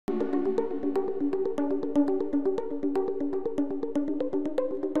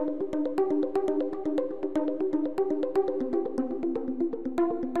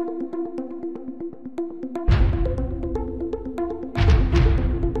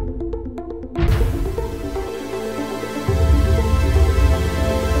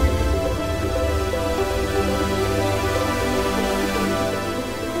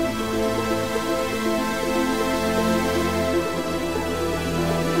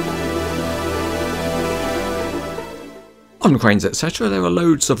On Cranes etc. there are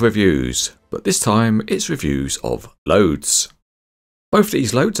loads of reviews, but this time it's reviews of loads. Both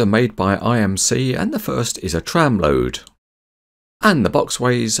these loads are made by IMC and the first is a Tram load. And the box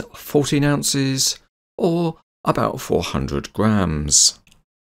weighs 14 ounces or about 400 grams.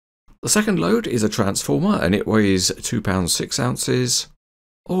 The second load is a transformer and it weighs £2 6 ounces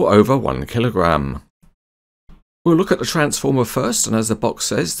or over 1 kilogram. We'll look at the transformer first, and as the box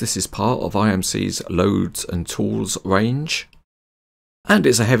says, this is part of IMC's loads and tools range. And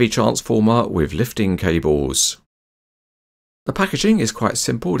it's a heavy transformer with lifting cables. The packaging is quite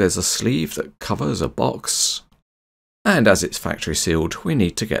simple. There's a sleeve that covers a box. And as it's factory sealed, we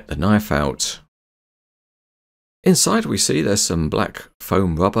need to get the knife out. Inside we see there's some black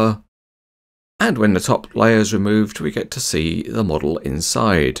foam rubber. And when the top layer is removed, we get to see the model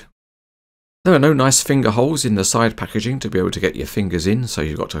inside. There are no nice finger holes in the side packaging to be able to get your fingers in, so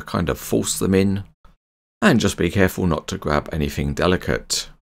you've got to kind of force them in. And just be careful not to grab anything delicate.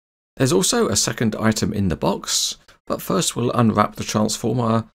 There's also a second item in the box, but first we'll unwrap the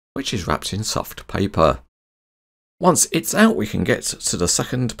transformer, which is wrapped in soft paper. Once it's out, we can get to the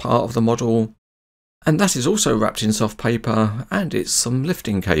second part of the model, and that is also wrapped in soft paper, and it's some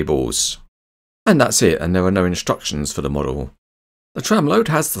lifting cables. And that's it, and there are no instructions for the model. The Tram load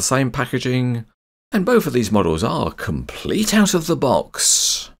has the same packaging, and both of these models are complete out of the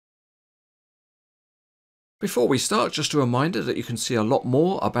box. Before we start, just a reminder that you can see a lot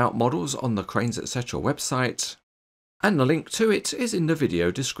more about models on the Cranes etc. website, and the link to it is in the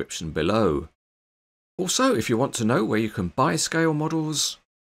video description below. Also, if you want to know where you can buy scale models,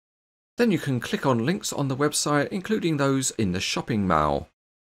 then you can click on links on the website, including those in the shopping mall.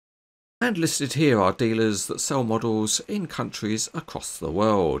 And listed here are dealers that sell models in countries across the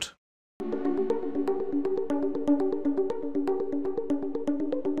world.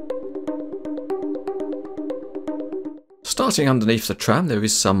 Starting underneath the Tram there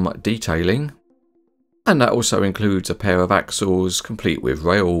is some detailing, and that also includes a pair of axles complete with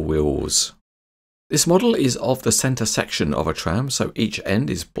rail wheels. This model is of the centre section of a tram, so each end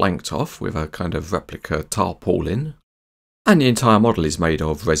is blanked off with a kind of replica tarpaulin. And the entire model is made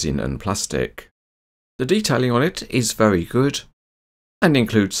of resin and plastic. The detailing on it is very good and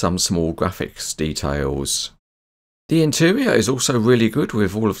includes some small graphics details. The interior is also really good,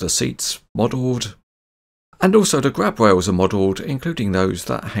 with all of the seats modelled, and also the grab rails are modelled, including those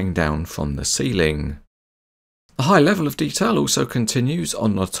that hang down from the ceiling. The high level of detail also continues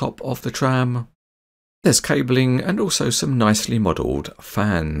on the top of the tram. There's cabling and also some nicely modelled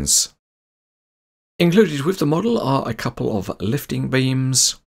fans. Included with the model are a couple of lifting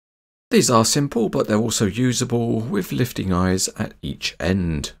beams. These are simple, but they're also usable with lifting eyes at each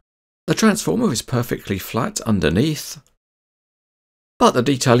end. The transformer is perfectly flat underneath, but the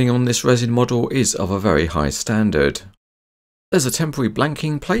detailing on this resin model is of a very high standard. There's a temporary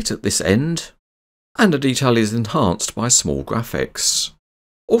blanking plate at this end, and the detail is enhanced by small graphics.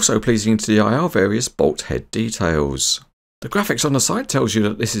 Also pleasing to the eye are various bolt head details. The graphics on the side tells you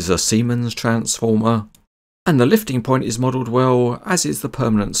that this is a Siemens transformer, and the lifting point is modelled well, as is the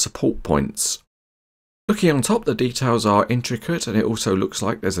permanent support points. Looking on top, the details are intricate, and it also looks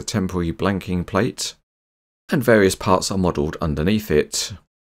like there's a temporary blanking plate, and various parts are modelled underneath it.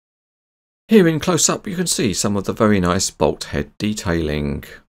 Here in close up you can see some of the very nice bolt head detailing.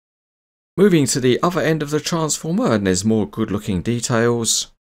 Moving to the other end of the transformer, and there's more good looking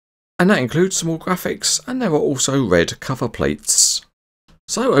details. And that includes small graphics, and there are also red cover plates.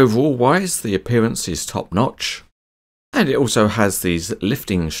 So overall wise, the appearance is top notch. And it also has these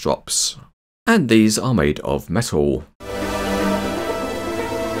lifting strops, and these are made of metal.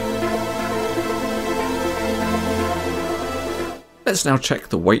 Let's now check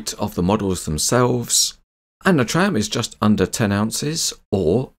the weight of the models themselves. And the tram is just under 10 ounces,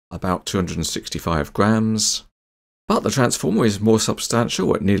 or about 265 grams. But the transformer is more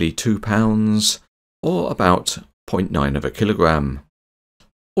substantial at nearly £2, or about 0.9 of a kilogram.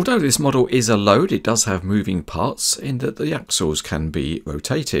 Although this model is a load, it does have moving parts in that the axles can be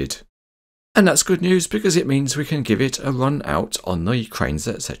rotated. And that's good news, because it means we can give it a run out on the Cranes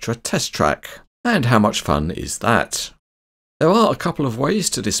etc. test track. And how much fun is that? There are a couple of ways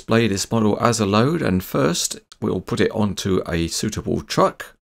to display this model as a load, and first we'll put it onto a suitable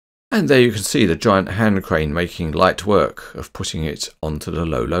truck. And there you can see the giant hand crane making light work of putting it onto the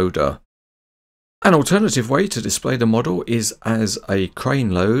low loader. An alternative way to display the model is as a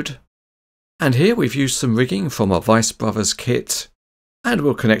crane load. And here we've used some rigging from a Weiss Brothers kit, and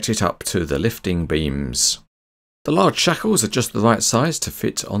we'll connect it up to the lifting beams. The large shackles are just the right size to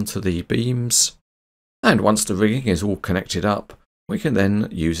fit onto the beams. And once the rigging is all connected up, we can then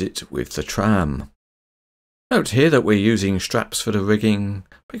use it with the tram. Note here that we're using straps for the rigging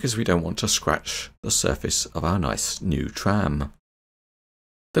because we don't want to scratch the surface of our nice new tram.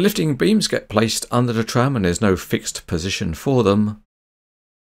 The lifting beams get placed under the tram and there's no fixed position for them,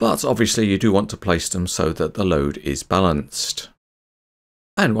 but obviously you do want to place them so that the load is balanced.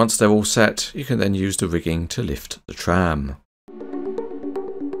 And once they're all set, you can then use the rigging to lift the tram.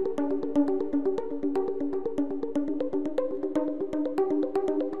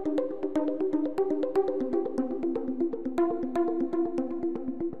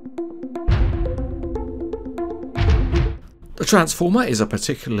 The transformer is a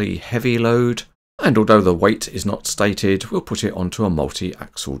particularly heavy load, and although the weight is not stated, we'll put it onto a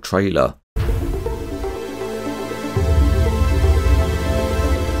multi-axle trailer.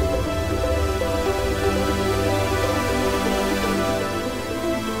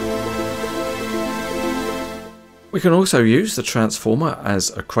 We can also use the transformer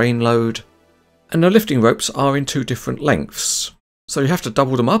as a crane load, and the lifting ropes are in two different lengths, so you have to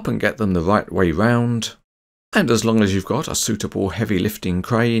double them up and get them the right way round. And as long as you've got a suitable heavy lifting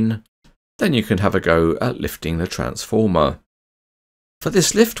crane, then you can have a go at lifting the transformer. For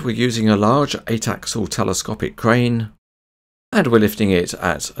this lift we're using a large 8-axle telescopic crane, and we're lifting it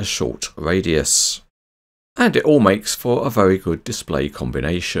at a short radius. And it all makes for a very good display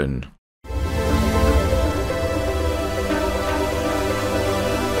combination.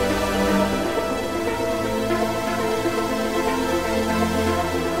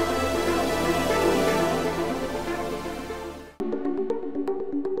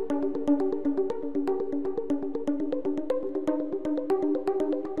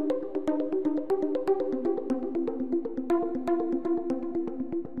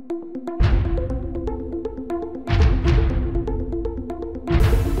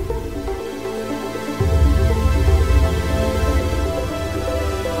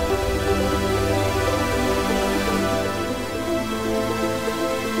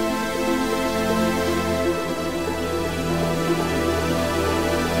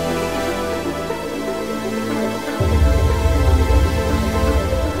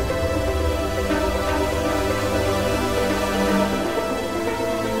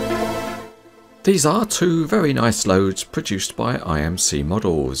 These are two very nice loads produced by IMC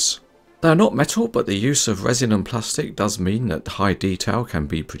models. They are not metal, but the use of resin and plastic does mean that high detail can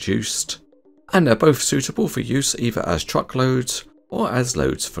be produced, and they're both suitable for use either as truckloads or as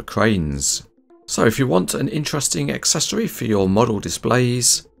loads for cranes. So if you want an interesting accessory for your model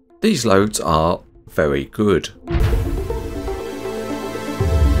displays, these loads are very good.